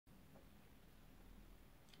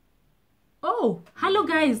Oh, hello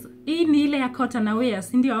guys. Hii ni ile ya cotton wear,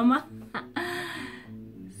 si ndio ama?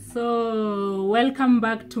 So, welcome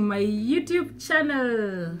back to my YouTube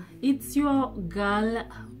channel. It's your girl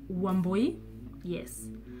Wamboi. Yes.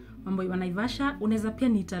 Wamboi wa Naivasha, unaweza pia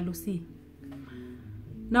niita Lucy.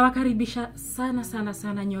 Nawakaribisha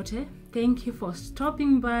sana nyote. Thank you for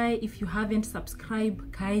stopping by. If you haven't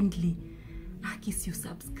subscribed, kindly kiss you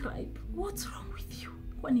subscribe. What's wrong with you?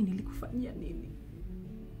 Kwani nilikufanyia nini?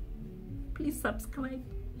 Please subscribe.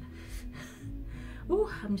 Oh,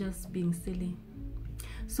 I'm just being silly.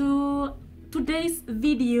 So today's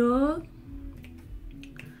video,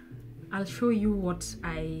 I'll show you what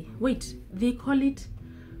they call it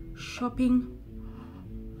shopping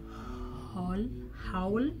haul.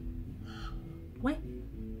 What?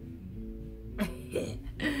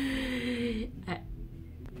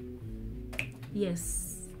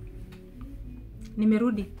 Yes,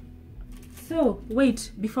 nimerudi. So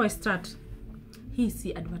wait, before I start, hii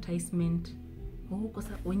si advertisement. Oh, kwa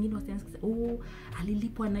sababu wengine wasianze kusema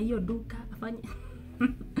alilipwa na hiyo duka afanye.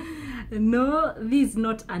 No, this is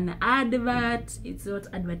not an advert. It's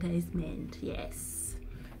not advertisement. Yes.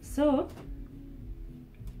 So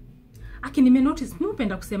nime notice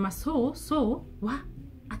mpenda kusema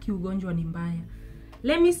ugonjwa ni mbaya.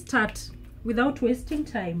 Let me start without wasting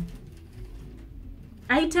time.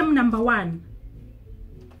 Item number 1.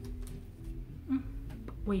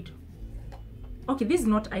 Wait. Okay, this is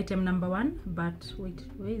not item number 1, but wait,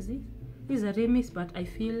 where is it? This is a remix, but I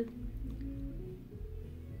feel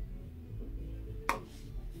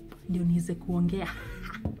ndio niweze kuongea.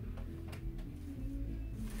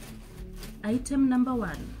 Item number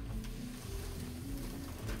 1.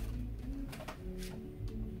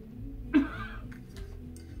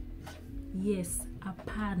 Yes, a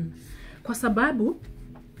pan. Kwa sababu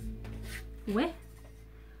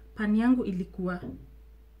pan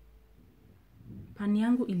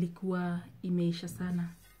yangu ilikuwa imeisha sana.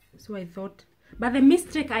 So I thought, but the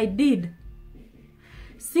mistake I did,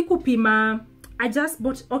 sikupima. I just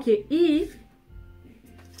bought, okay,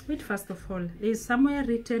 wait, first of all, there is somewhere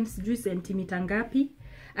written sijui centimeter ngapi.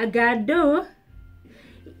 Agado,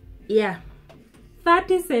 yeah,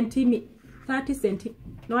 30 centimeters.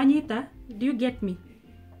 No, Anita, do you get me?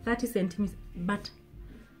 30 centimeters. But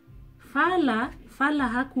Fala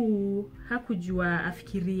hakujua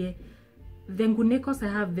afikirie. The ngunekos I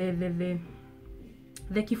have,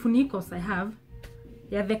 the kifunikos I have,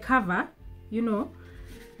 yeah, the cover, you know,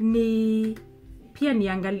 ni pia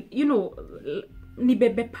niangali, you know, ni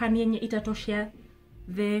bebe pan yenye itatoshea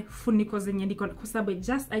the funiko zenye niko, kwa sababu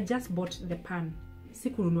I just bought the pan.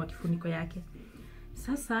 Sikununua kifuniko yake.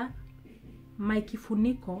 Sasa my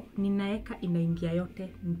kifuniko ninaeka inaingia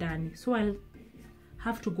yote ndani. So I'll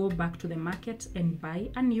have to go back to the market and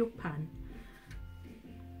buy a new pan.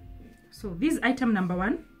 So this is item number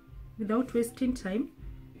 1. Without wasting time,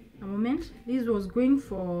 a moment. This was going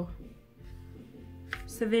for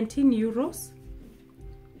 17 euros.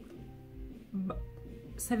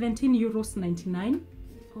 17 euros 99.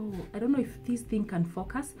 Oh, I don't know if this thing can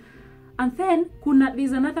focus. And then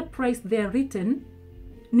there's another price there written.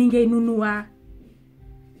 Ningeinunua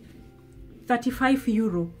 35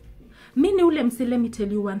 euro. Mimi ule mse, let me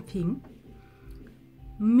tell you one thing.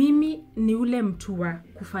 Mimi ni ule mtu wa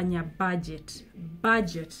kufanya budget.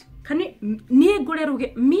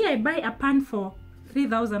 Me, I buy a pan for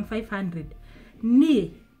 3,500.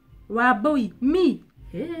 Me.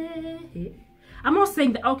 I'm not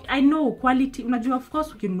saying that, okay, I know quality. Unajua, of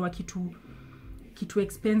course, ukinunua kitu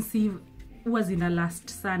expensive huwa zina last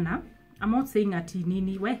sana. I'm not saying ati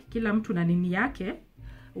nini, kila mtu na nini yake.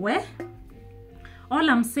 All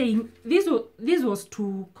I'm saying, this was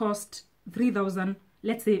to cost 3,000.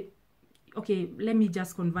 Let's say, okay, let me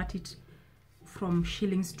just convert it from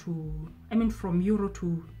shillings from euro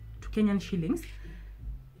to Kenyan shillings.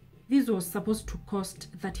 This was supposed to cost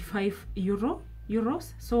 35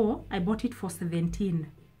 euros. So I bought it for 17.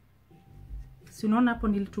 So unaona hapo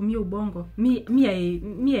nilitumia ubongo. Me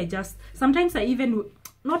I just, sometimes I even,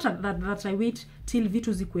 not that I wait till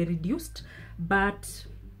vitu zikwe reduced, but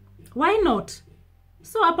why not?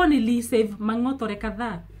 So hapo nili save mangotore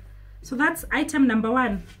kadhaa. So that's item number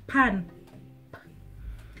 1, pan.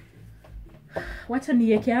 Wacha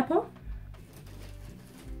niweke hapo.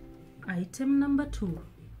 Item number 2.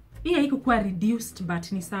 Hii haikuwa reduced,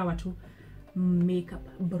 but ni sawa tu.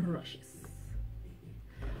 Makeup brushes.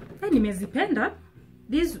 Nimezipenda.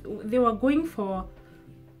 They were going for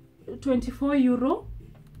 24 euro.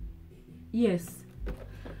 Yes.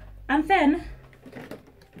 And then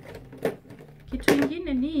kitu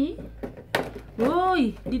ingine ni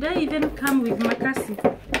did I even come with makasi?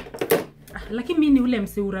 lakini mimi ni ule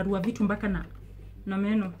mseurarua vitu mpaka na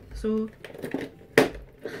meno. So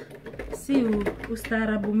si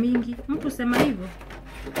ustaarabu mingi. Mtu sema hivyo.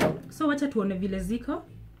 So wacha tuone vile ziko.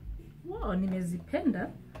 Wow,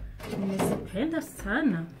 nimezipenda. Nimezipenda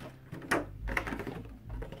sana.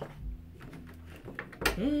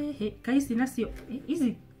 Kaisi nasio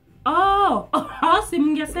hizi. Oh, si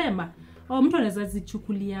mngesema. Mtu anaweza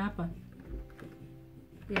zichukulia hapa.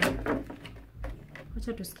 Yeah.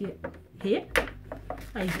 Wacha tusikie.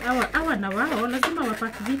 Hawa na wao lazima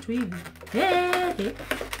wapaki vitu hivi.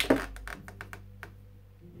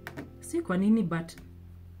 Si kwa nini but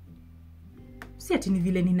si ati ni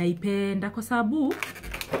vile ninaipenda kwa sababu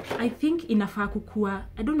I think inafaa kukua.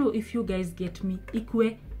 I don't know if you guys get me.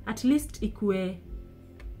 Ikue at least ikue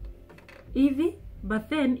hivi but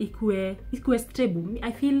then ikue stable.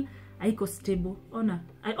 I feel haiko stable. Ona.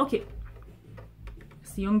 Okay.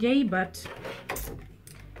 Siongei but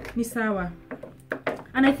ni sawa.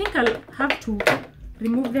 And I think I'll have to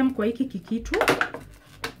remove them kwa hiki kikitu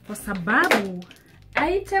kwa sababu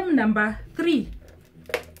item number 3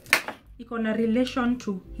 iko na relation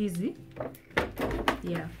to hizi.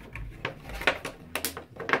 Yeah.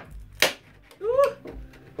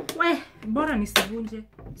 Bora nisivunje.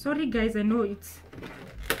 Sorry guys, I know it's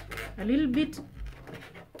a little bit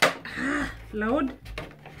loud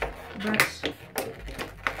but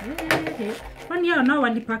kwani yao nao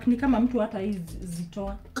walipack ni kama mtu hata hizi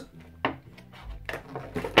zitoa.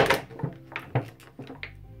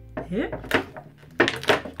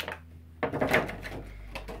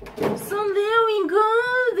 So there we go,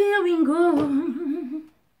 there we go.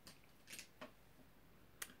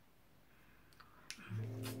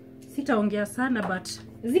 Sitaongea sana but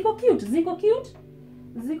ziko cute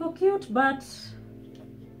but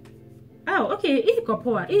okay, iko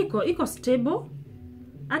poa, iko stable.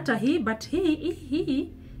 Hata hii but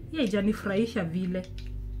hii haijanifurahisha vile.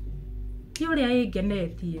 Hiyo ile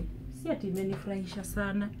haigenetie. Si ati imenifurahisha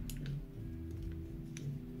sana.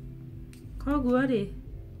 Kogwari.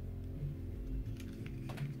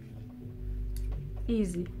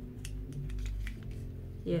 Easy.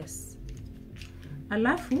 Yes.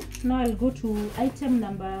 Alafu, now I'll go to item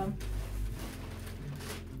number.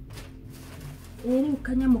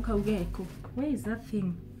 Where is that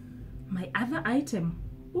thing? My other item.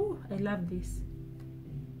 Oh, I love this.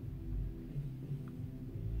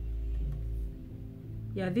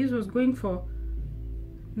 Yeah, this was going for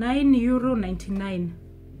 €9.99.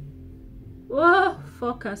 Oh,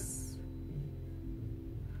 focus.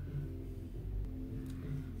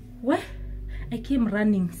 Where I came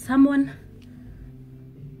running. Someone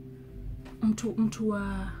mtu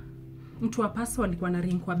wa paso alikuwa na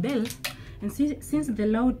ring kwa bell, and since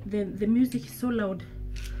the music is so loud,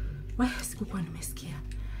 sikuwa nimesikia.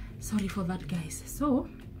 Sorry for that guys. So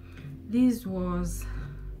this was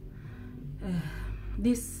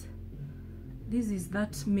this is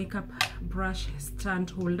that makeup brush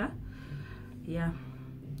stand holder. Yeah,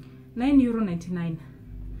 €9.99.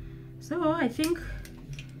 So I think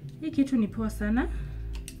hii kitu ni poa sana.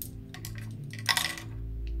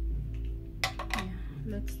 Yeah,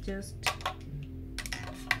 let's just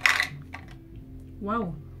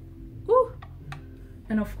wow.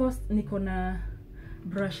 And of course niko na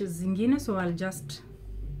brushes zingine, so I'll just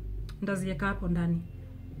ndaziweka hapo ndani.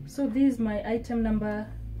 So this is my item number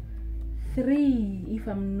 3 if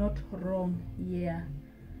I'm not wrong. Yeah,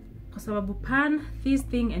 kwa sababu pan, this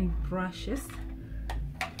thing and brushes.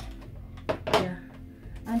 Yeah,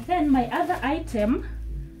 and then my other item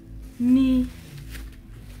ni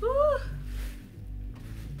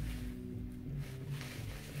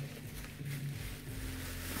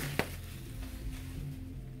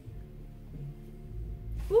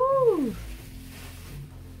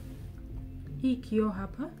hii kio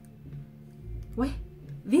hapa.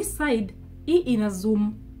 This side hii ina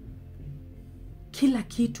zoom kila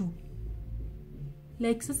kitu.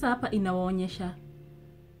 Like sasa hapa inawaonyesha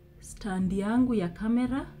stand yangu ya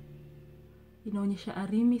kamera, inaonyesha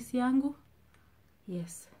arimis yangu.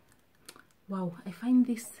 Yes. Wow, I find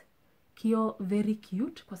this kio very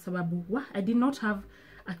cute kwa sababu I did not have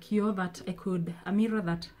a kio that a mirror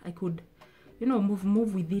that I could,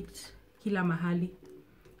 move with it kila mahali.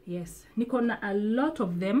 Yes, niko na a lot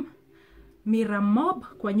of them, mirror mob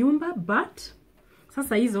kwa nyumba, but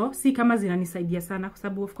sasa hizo si kama zinanisaidia sana kwa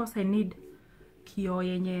sababu of course I need kio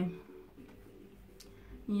yenye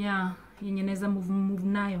naweza move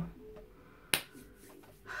nayo.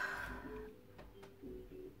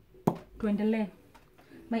 Tuendelee.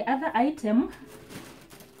 My other item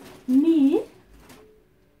ni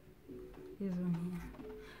this one here.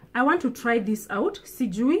 I want to try this out.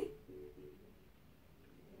 Sijui.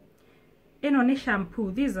 eno ni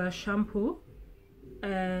shampoo. These are shampoo.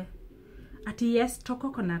 Ati yes to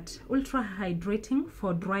coconut, ultra hydrating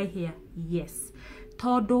for dry hair. Yes.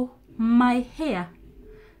 Todo my hair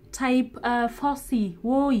type 4C.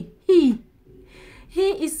 Woi.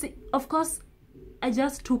 He is, of course, I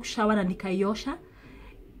just took shower na nikaiosha.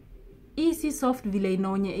 Easy soft vile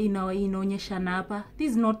inaonyesha hapa.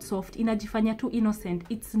 This is not soft. Inajifanya tu innocent.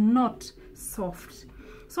 It's not soft.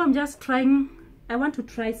 So I'm just trying. I want to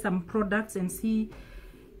try some products and see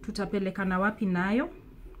tutapelekana wapi nayo.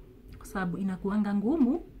 Kwa sababu inakuanga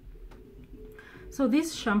ngumu. So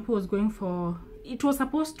this shampoo was going for, it was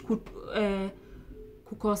supposed to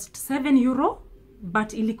cost €7,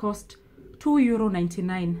 but it cost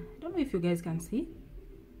 €2.99. I don't know if you guys can see.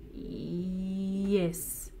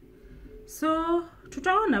 Yes. So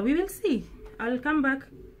tutaona, we will see. I'll come back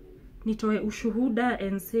nitoe ushuhuda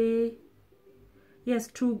and say yes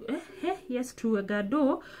to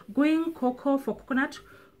Gado going cocoa for coconut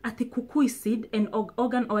at the kukui seed and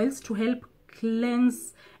organ oils to help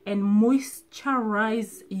cleanse and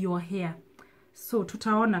moisturize your hair. So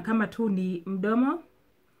tutaona kama tu ni mdomo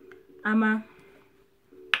ama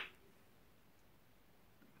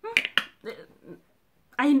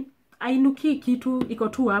ainuki kitu iko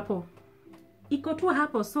tu hapo. Iko tu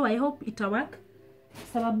hapo, so I hope ita work.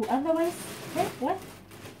 Sababu otherwise, what?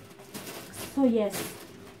 So yes.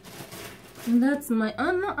 That's my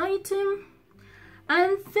other item.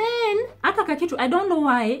 And then aka kakitu, I don't know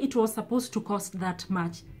why it was supposed to cost that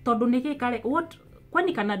much. Todo neke kale what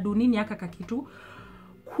kwani kana do nini aka kakitu?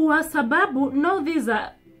 Kwa sababu no, these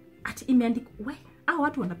are at imeandika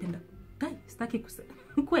watu wanapenda. Guys, sitaki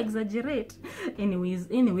ku exaggerate.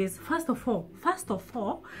 Anyways, first of all,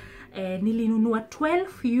 nilinunua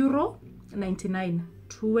 €12.99.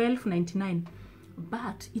 $12.99.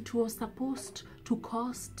 But it was supposed to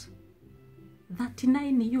cost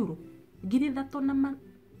 €39. Giri that on a man.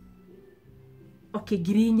 Okay,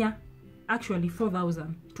 Girinya. Actually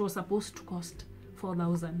 4,000. It was supposed to cost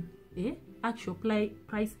 4,000. Actual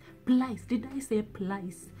price. Did I say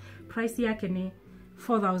price? Price yake ni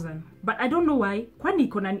 4,000. But I don't know why. Kwani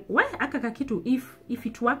kona why aka kitu if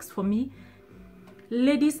it works for me.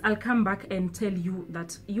 Ladies, I'll come back and tell you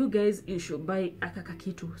that you guys you should buy aka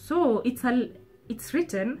kitu. So it's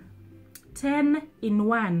written 10 in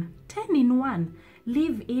 1. 10 in 1.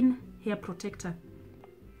 Leave-in hair protector.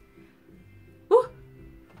 Oh,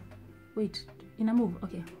 wait, in a move.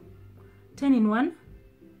 Okay, 10 in 1.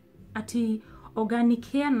 Ati organic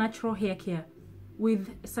hair, natural hair care with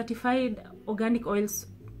certified organic oils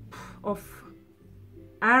of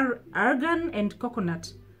argan and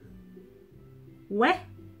coconut.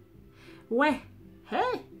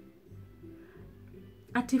 Hey.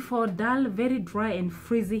 Ati for dull, very dry and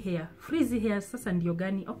frizzy hair. Frizzy hair sasa ndio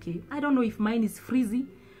gani? Okay, I don't know if mine is frizzy,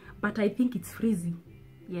 but I think it's frizzy.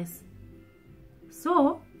 Yes.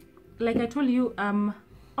 So, like I told you,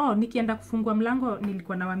 nikienda kufungua mlango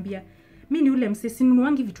nilikuwa nawaambia mimi ni ule msesi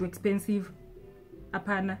nunuangi vitu expensive.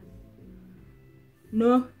 Hapana.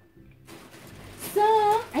 No. So,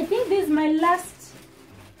 I think this is my last.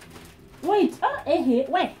 Wait,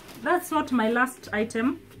 wait. That's not my last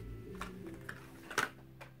item.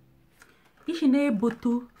 Ishine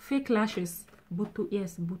butu fake lashes.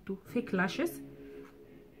 Butu fake lashes.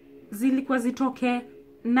 Zilikuwa zitoke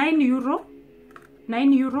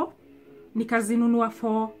 €9. Nikazinunua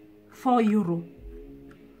for €4.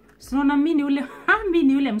 So na mimi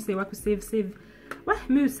ni ule mse wa kusave.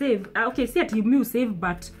 Me save. Okay, see ati me save,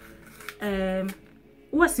 but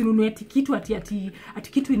huwa sinunue ati kitu ati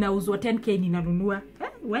kitu inauzwa 10k ninanunua.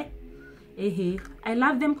 I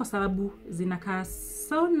love them kwa sababu zinakaa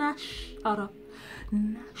so natural.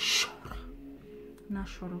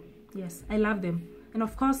 Yes, I love them. And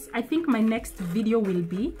of course, I think my next video will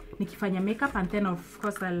be nikifanya makeup, and then of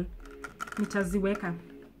course nitaziweka.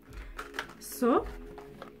 So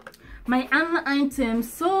my other item,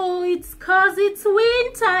 so it's cause it's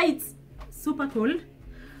winter, it's super cold.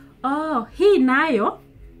 Oh, hii nayo.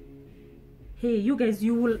 Hey, you guys,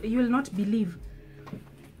 you will not believe.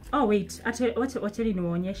 Oh wait, wacheni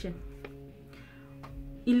niwaonyeshe.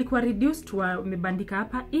 Ilikuwa reduced wamebandika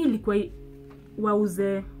hapa. Hii ilikuwa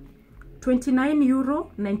wauze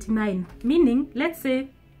 €29.99, meaning let's say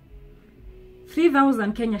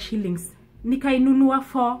 3,000 Kenya shillings. Nikainunua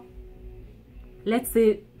for let's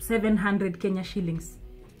say 700 Kenya shillings.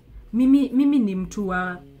 Mimi ni mtu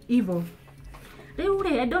wa hivyo.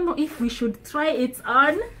 I don't know if we should try it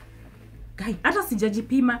on. Guys, hata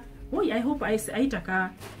sijajipima. I hope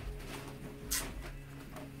haitakaa.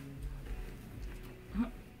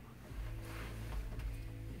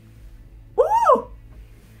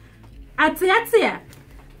 Atia.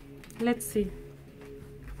 let's see.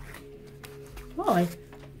 Boy.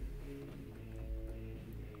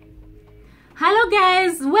 Hello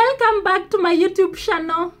guys, welcome back to my YouTube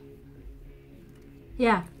channel.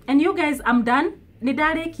 Yeah, and you guys, I'm done.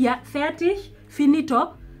 Nidarekia, fertig,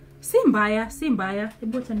 finito. Si mbaya, si mbaya.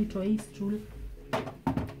 Hebu acha nitoe hii stool.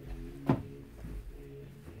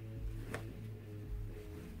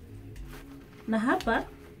 Na hapa,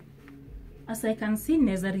 as I can see,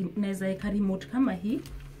 neza eka remote kama hii.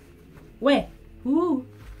 We,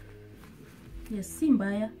 yes, si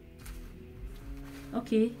mbaya.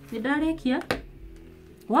 Okay, nidarekia.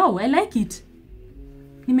 Wow, I like it.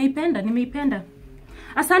 Nimeipenda.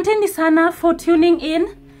 Asanteni sana for tuning in.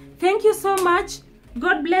 Thank you so much.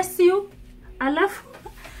 God bless you. Alafu,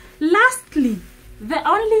 lastly, the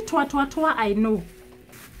only twatwa I know.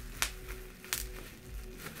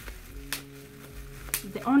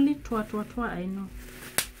 The only twatwa I know.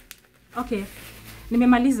 Okay,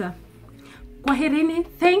 nimemaliza. Kwaherini,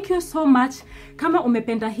 thank you so much. Kama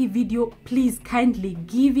umependa hii video, please kindly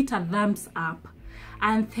give it a thumbs up.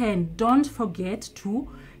 And then don't forget to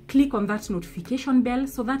click on that notification bell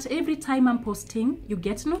so that every time I'm posting, you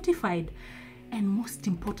get notified. And most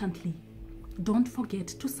importantly, don't forget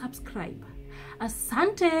to subscribe.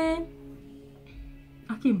 Asante.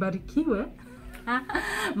 Okay, mbarikiwe.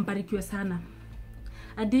 Mbarikiwe sana.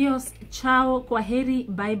 Adios, ciao, kwaheri,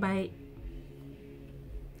 bye bye.